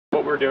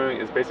what we're doing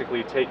is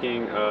basically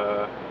taking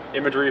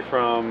imagery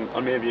from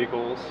unmanned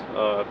vehicles,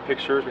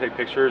 pictures. We take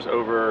pictures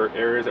over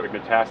areas that we've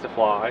been tasked to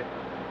fly.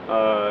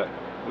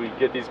 We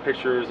get these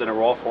pictures in a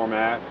raw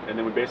format, and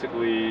then we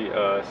basically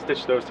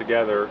stitch those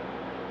together,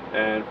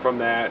 and from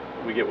that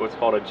we get what's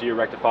called a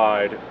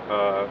geo-rectified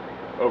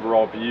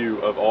overall view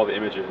of all the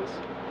images.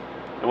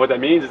 And what that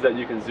means is that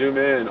you can zoom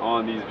in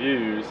on these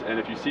views, and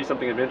if you see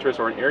something of interest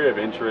or an area of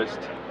interest,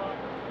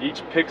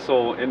 each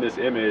pixel in this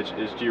image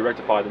is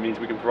geo-rectified. That means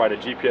we can provide a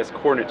GPS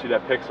coordinate to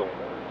that pixel.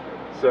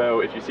 So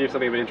if you see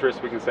something of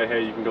interest, we can say,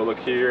 hey, you can go look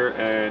here,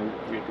 and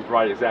we can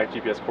provide exact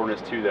GPS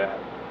coordinates to that.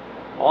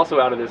 Also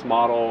out of this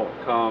model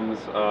comes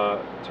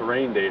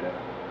terrain data,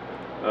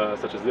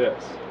 such as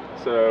this.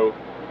 So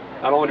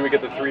not only do we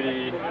get the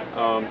 3D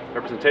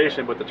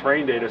representation, but the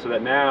terrain data, so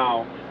that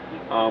now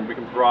we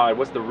can provide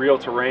what's the real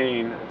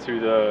terrain to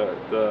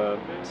the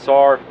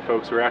SAR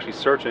folks who are actually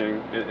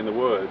searching in the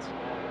woods.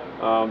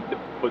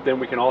 But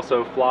then we can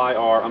also fly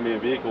our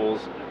unmanned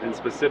vehicles in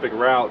specific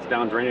routes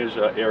down drainage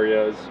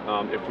areas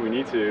if we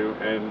need to,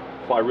 and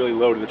fly really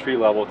low to the tree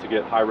level to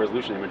get high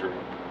resolution imagery.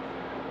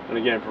 And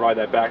again, provide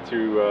that back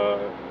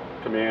to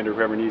command or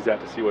whoever needs that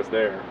to see what's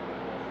there.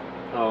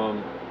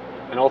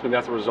 And ultimately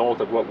that's a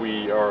result of what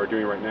we are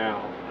doing right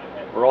now.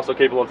 We're also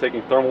capable of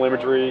taking thermal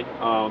imagery,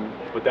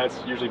 but that's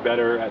usually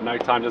better at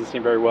nighttime. Doesn't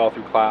seem very well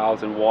through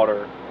clouds and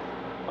water.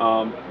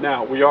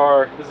 Now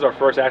this is our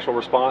first actual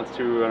response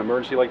to an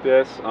emergency like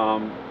this.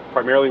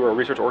 Primarily we're a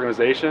research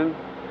organization,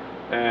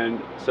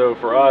 and so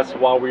for us,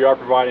 while we are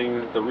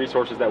providing the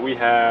resources that we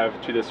have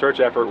to the search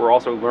effort, we're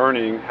also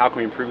learning how can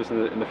we improve this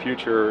in the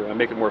future and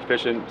make it more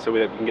efficient so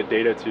that we can get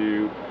data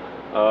to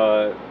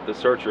the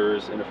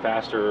searchers in a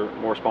faster,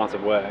 more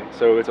responsive way.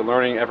 So it's a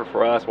learning effort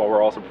for us while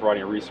we're also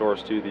providing a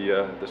resource to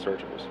the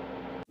searchers.